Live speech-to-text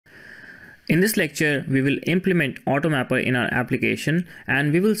In this lecture, we will implement Automapper in our application,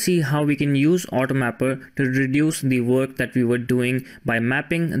 and we will see how we can use Automapper to reduce the work that we were doing by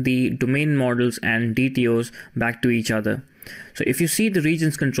mapping the domain models and DTOs back to each other. So if you see the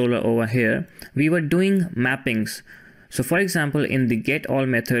regions controller over here, we were doing mappings. So for example, in the getAll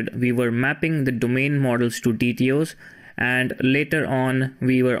method, we were mapping the domain models to DTOs, and later on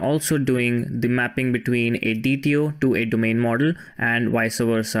we were also doing the mapping between a DTO to a domain model and vice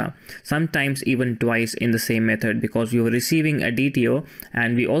versa, sometimes even twice in the same method, because we were receiving a DTO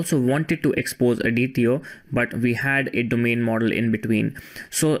and we also wanted to expose a DTO, but we had a domain model in between.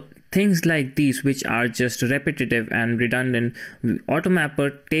 So things like these, which are just repetitive and redundant,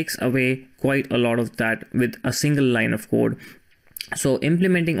 Automapper takes away quite a lot of that with a single line of code. So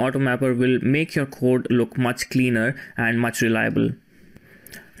implementing Automapper will make your code look much cleaner and much reliable.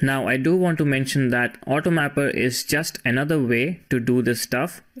 Now, I do want to mention that Automapper is just another way to do this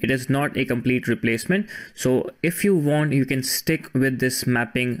stuff. It is not a complete replacement. So if you want, you can stick with this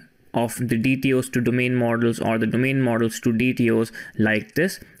mapping of the DTOs to domain models or the domain models to DTOs like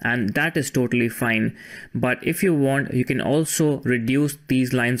this, and that is totally fine. But if you want, you can also reduce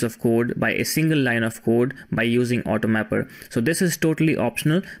these lines of code by a single line of code by using Automapper. So this is totally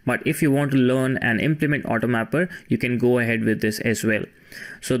optional, but if you want to learn and implement Automapper, you can go ahead with this as well.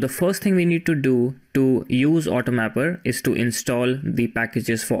 So the first thing we need to do to use Automapper is to install the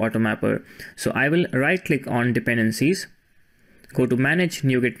packages for Automapper. So I will right click on dependencies, go to manage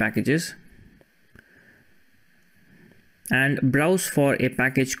NuGet packages and browse for a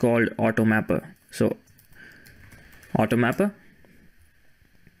package called Automapper. So Automapper,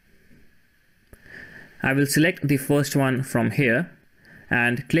 I will select the first one from here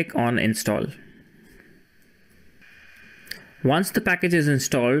and click on install. Once the package is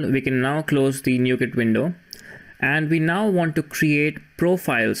installed, we can now close the NuGet window, and we now want to create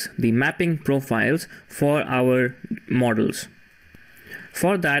profiles, the mapping profiles for our models.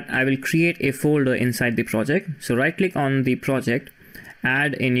 For that, I will create a folder inside the project. So right click on the project,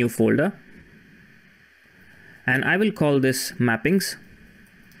 add a new folder, and I will call this mappings.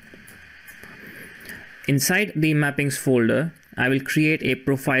 Inside the mappings folder, I will create a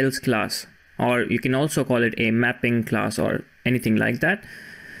profiles class, or you can also call it a mapping class or anything like that.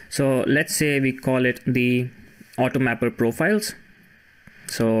 So let's say we call it the Automapper profiles.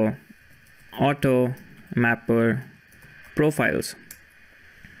 So Automapper profiles.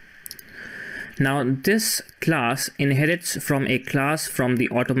 Now this class inherits from a class from the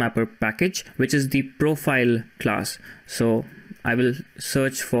Automapper package, which is the profile class. So I will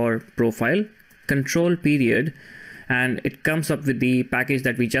search for profile, control period, and it comes up with the package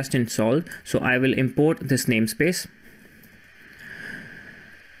that we just installed. So I will import this namespace.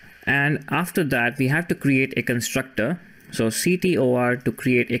 And after that, we have to create a constructor. So CTOR to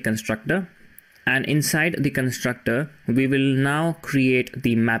create a constructor. And inside the constructor, we will now create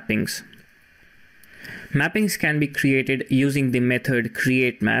the mappings. Mappings can be created using the method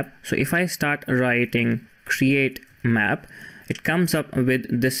createMap. So if I start writing createMap, it comes up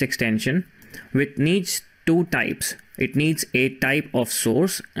with this extension, which needs two types. It needs a type of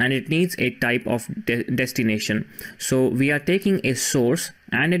source and it needs a type of destination. So we are taking a source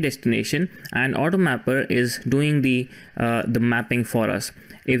and a destination, and Automapper is doing the mapping for us.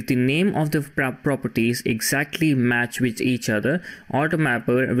 If the name of the properties exactly match with each other,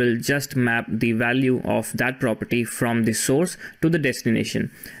 Automapper will just map the value of that property from the source to the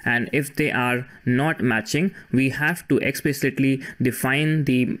destination. And if they are not matching, we have to explicitly define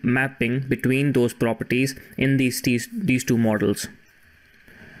the mapping between those properties in these two models.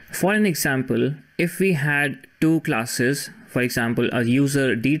 For an example, if we had two classes, for example, a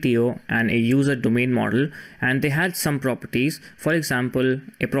user DTO and a user domain model, and they had some properties, for example,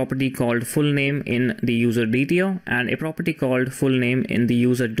 a property called full name in the user DTO and a property called full name in the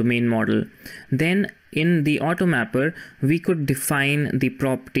user domain model, then in the Automapper, we could define the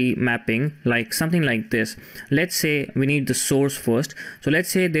property mapping like something like this. Let's say we need the source first. So let's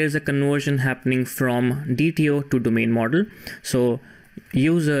say there's a conversion happening from DTO to domain model. So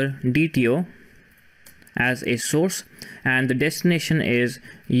user DTO as a source, and the destination is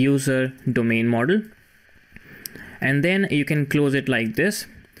user domain model, and then you can close it like this.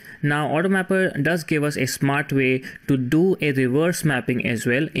 Now Automapper does give us a smart way to do a reverse mapping as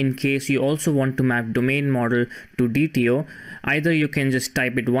well, in case you also want to map domain model to DTO. Either you can just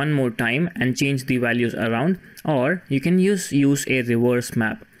type it one more time and change the values around, or you can use a reverse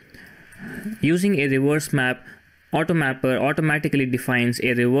map. Using a reverse map, Automapper automatically defines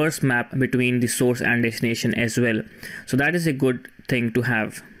a reverse map between the source and destination as well. So that is a good thing to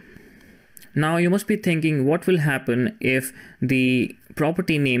have. Now you must be thinking, what will happen if the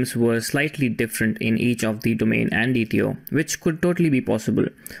property names were slightly different in each of the domain and DTO, which could totally be possible.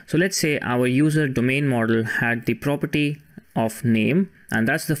 So let's say our user domain model had the property of name, and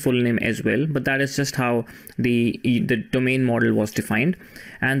that's the full name as well, but that is just how the domain model was defined,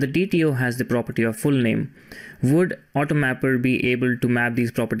 and the DTO has the property of full name. Would Automapper be able to map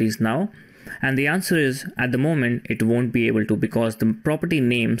these properties now? And the answer is, at the moment it won't be able to, because the property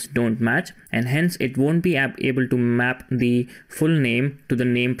names don't match, and hence it won't be able to map the full name to the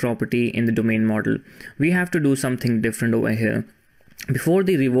name property in the domain model. We have to do something different over here. Before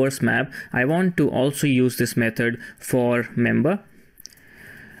the reverse map, I want to also use this method for member,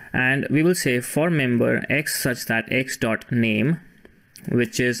 and we will say for member x such that x dot name,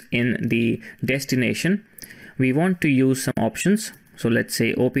 which is in the destination. We want to use some options. So let's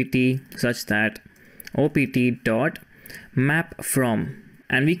say OPT such that OPT dot map from,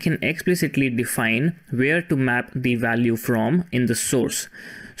 and we can explicitly define where to map the value from in the source.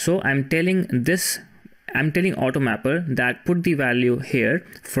 So I'm telling Automapper that put the value here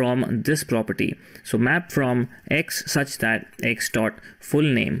from this property. So map from x such that x dot full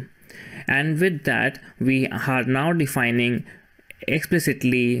name. And with that, we are now defining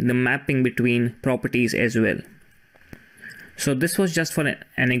explicitly the mapping between properties as well. So this was just for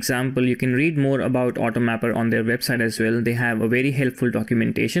an example. You can read more about Automapper on their website as well. They have a very helpful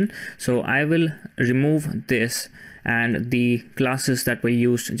documentation. So I will remove this and the classes that were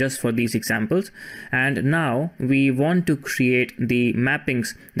used just for these examples. And now we want to create the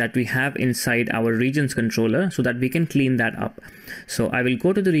mappings that we have inside our regions controller so that we can clean that up. So I will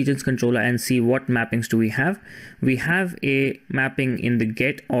go to the regions controller and see what mappings do we have. We have a mapping in the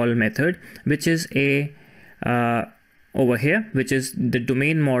get all method, which is a over here, which is the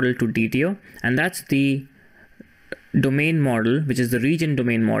domain model to DTO, and that's the domain model, which is the region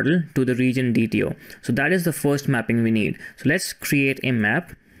domain model to the region DTO. So that is the first mapping we need. So let's create a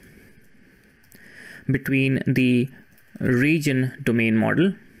map between the region domain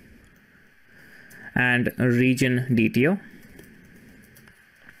model and region DTO.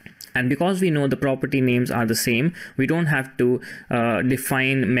 And because we know the property names are the same, we don't have to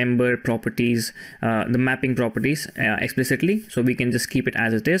define member properties, the mapping properties explicitly. So we can just keep it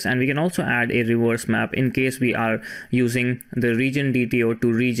as it is. And we can also add a reverse map in case we are using the region DTO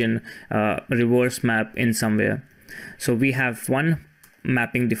to region reverse map in somewhere. So we have one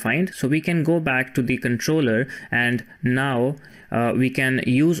mapping defined. So we can go back to the controller, and now we can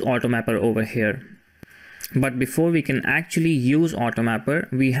use Automapper over here. But before we can actually use Automapper,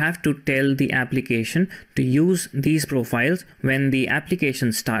 we have to tell the application to use these profiles when the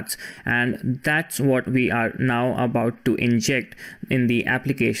application starts. And that's what we are now about to inject in the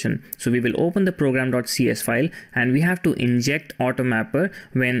application. So we will open the program.cs file, and we have to inject Automapper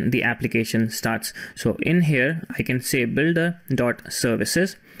when the application starts. So in here, I can say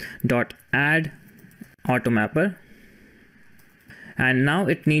builder.services.add Automapper. And now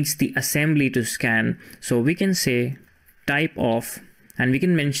it needs the assembly to scan. So we can say type of, and we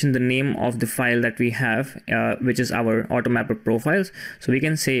can mention the name of the file that we have, which is our Automapper profiles. So we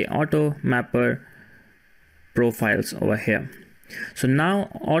can say Automapper profiles over here. So now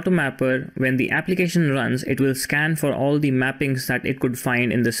Automapper, when the application runs, it will scan for all the mappings that it could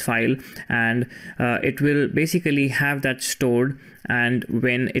find in this file, and it will basically have that stored, and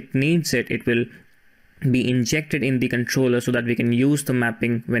when it needs it, it will be injected in the controller so that we can use the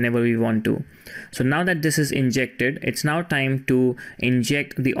mapping whenever we want to. So now that this is injected, it's now time to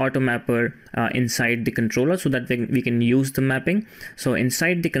inject the Automapper inside the controller so that we can use the mapping. So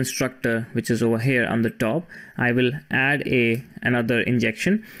inside the constructor, which is over here on the top, I will add another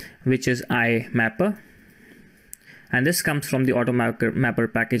injection, which is IMapper. And this comes from the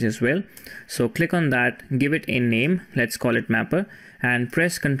Automapper package as well. So click on that, give it a name, let's call it mapper, and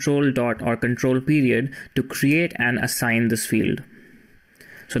press control dot or control period to create and assign this field.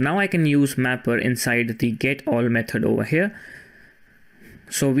 So now I can use mapper inside the get all method over here.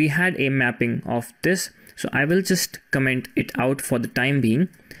 So we had a mapping of this. So I will just comment it out for the time being.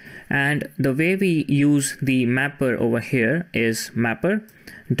 And the way we use the mapper over here is mapper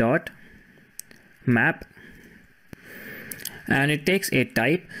dot map. And it takes a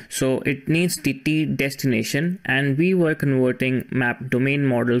type, so it needs the T destination, and we were converting map domain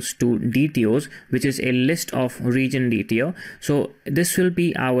models to DTOs, which is a list of region DTO. So this will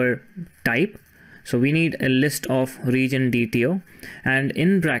be our type. So we need a list of region DTO, and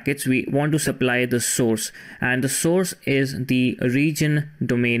in brackets we want to supply the source, and the source is the region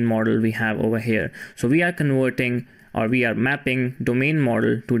domain model we have over here. So we are converting, or we are mapping domain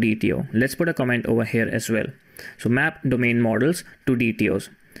model to DTO. Let's put a comment over here as well. So map domain models to DTOs.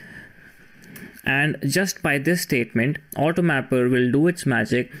 And just by this statement, Automapper will do its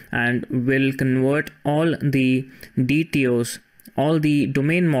magic and will convert all the DTOs, all the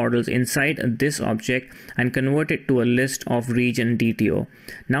domain models inside this object, and convert it to a list of region DTO.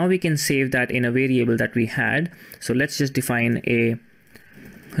 Now we can save that in a variable that we had. So let's just define a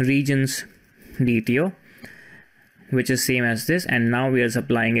regions DTO, which is same as this, and now we are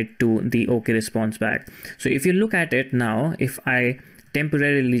supplying it to the OK response back. So if you look at it now, if I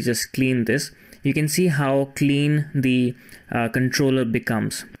temporarily just clean this, you can see how clean the controller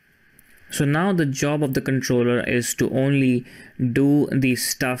becomes. So now the job of the controller is to only do the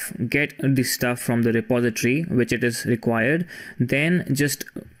stuff, get the stuff from the repository which it is required, then just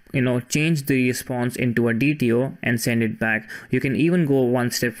change the response into a DTO and send it back. You can even go one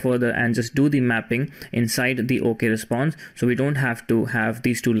step further and just do the mapping inside the OK response, so we don't have to have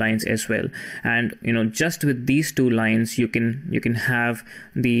these two lines as well. And just with these two lines, you can have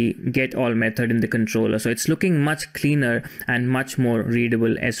the get all method in the controller. So it's looking much cleaner and much more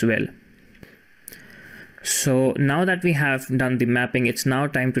readable as well. So now that we have done the mapping, it's now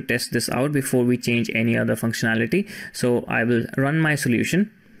time to test this out before we change any other functionality. So I will run my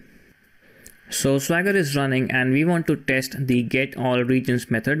solution. So Swagger is running and we want to test the get all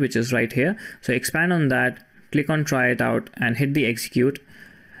regions method, which is right here. So expand on that, click on try it out and hit the execute.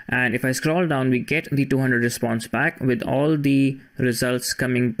 And if I scroll down, we get the 200 response back with all the results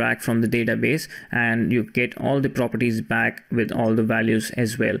coming back from the database, and you get all the properties back with all the values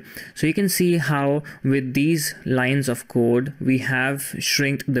as well. So you can see how with these lines of code, we have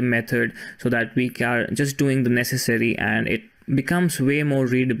shrinked the method so that we are just doing the necessary, and it becomes way more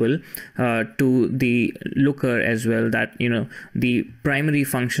readable to the looker as well, that the primary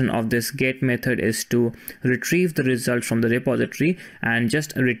function of this get method is to retrieve the result from the repository and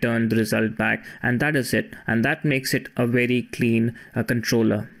just return the result back, and that is it, and that makes it a very clean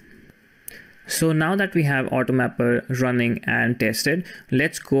controller. So now that we have Automapper running and tested,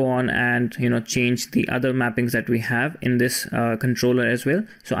 let's go on and change the other mappings that we have in this controller as well.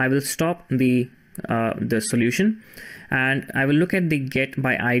 So I will stop the solution and I will look at the get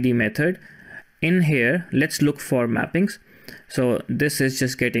by ID method. In here, let's look for mappings. So this is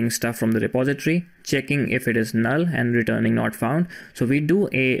just getting stuff from the repository, checking if it is null and returning not found. So we do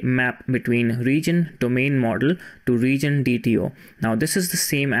a map between region domain model to region DTO. Now this is the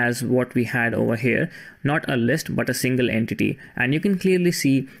same as what we had over here, not a list but a single entity. And you can clearly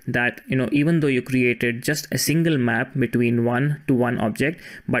see that even though you created just a single map between one to one object,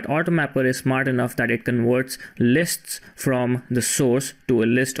 but Automapper is smart enough that it converts lists from the source to a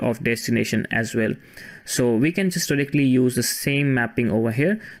list of destination as well. So we can just directly use the same mapping over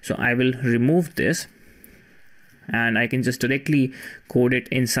here. So I will remove this and I can just directly code it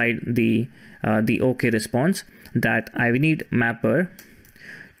inside the OK response that I need mapper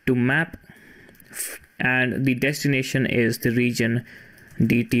to map, and the destination is the region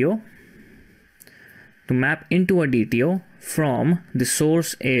DTO, to map into a DTO from the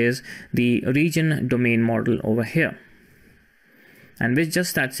source is the region domain model over here. And with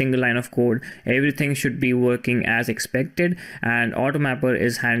just that single line of code, everything should be working as expected, and Automapper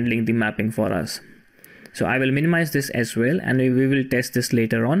is handling the mapping for us. So I will minimize this as well, and we will test this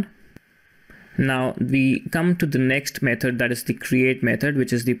later on. Now we come to the next method, that is the create method,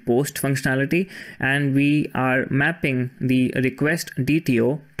 which is the post functionality, and we are mapping the request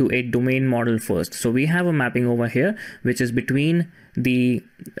DTO to a domain model first. So we have a mapping over here, which is between the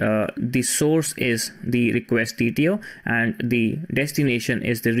source is the request DTO and the destination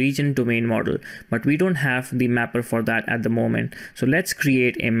is the region domain model, but we don't have the mapper for that at the moment. So let's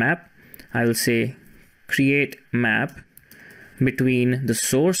create a map. I will say create map between the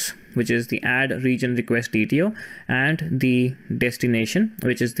source, which is the add region request DTO, and the destination,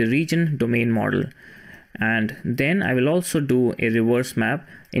 which is the region domain model. And then I will also do a reverse map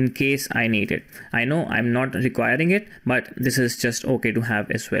in case I need it. I know I'm not requiring it, but this is just okay to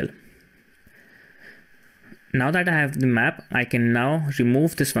have as well. Now that I have the map, I can now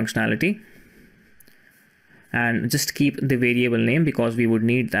remove this functionality and just keep the variable name because we would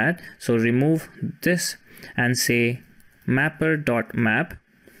need that. So remove this and say mapper.map.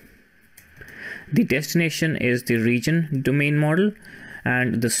 The destination is the region domain model,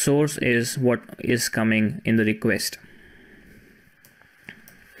 and the source is what is coming in the request.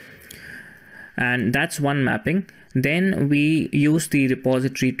 And that's one mapping. Then we use the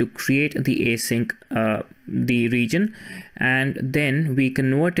repository to create the async the region, and then we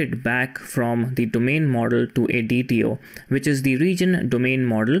convert it back from the domain model to a DTO, which is the region domain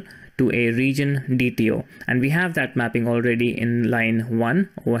model to a region DTO, and we have that mapping already in line 1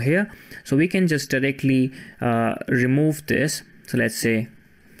 over here. So we can just directly remove this. So let's say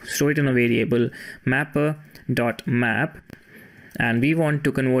store it in a variable mapper.map, and we want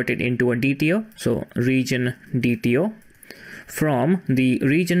to convert it into a DTO, so region DTO from the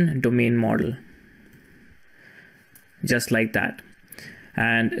region domain model, just like that.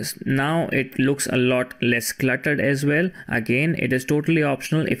 And now it looks a lot less cluttered as well. Again, it is totally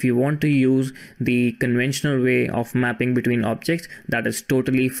optional. If you want to use the conventional way of mapping between objects, that is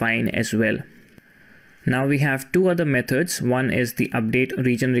totally fine as well. Now we have two other methods. One is the update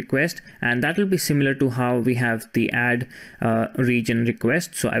region request, and that will be similar to how we have the add region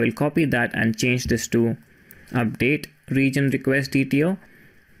request. So I will copy that and change this to update region request DTO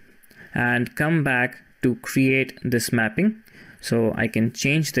and come back to create this mapping. So I can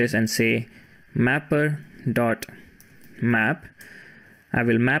change this and say mapper.map. I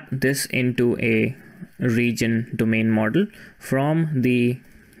will map this into a region domain model from the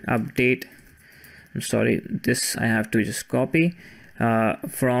update. I'm sorry, this I have to just copy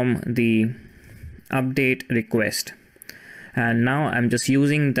from the update request. And now I'm just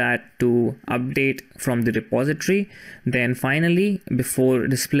using that to update from the repository. Then finally, before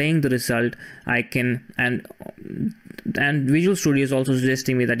displaying the result, I can, and Visual Studio is also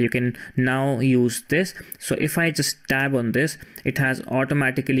suggesting me that you can now use this. So if I just tab on this, it has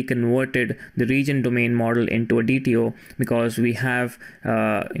automatically converted the region domain model into a DTO because we have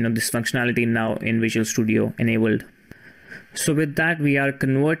this functionality now in Visual Studio enabled. So with that, we are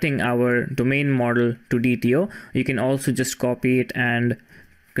converting our domain model to DTO. You can also just copy it and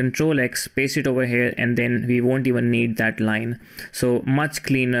Control X, paste it over here, and then we won't even need that line. So much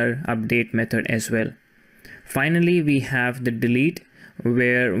cleaner update method as well. Finally, we have the delete,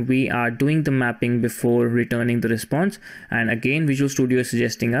 where we are doing the mapping before returning the response. And again, Visual Studio is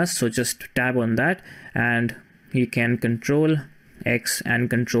suggesting us, so just tab on that and you can Control X and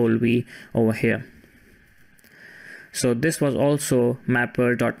Control V over here. So this was also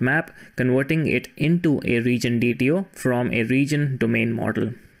mapper.map, converting it into a region DTO from a region domain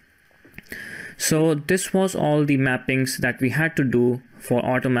model. So this was all the mappings that we had to do for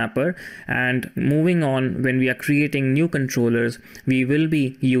Automapper. And moving on, when we are creating new controllers, we will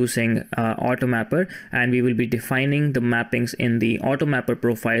be using Automapper, and we will be defining the mappings in the Automapper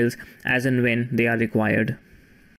profiles as and when they are required.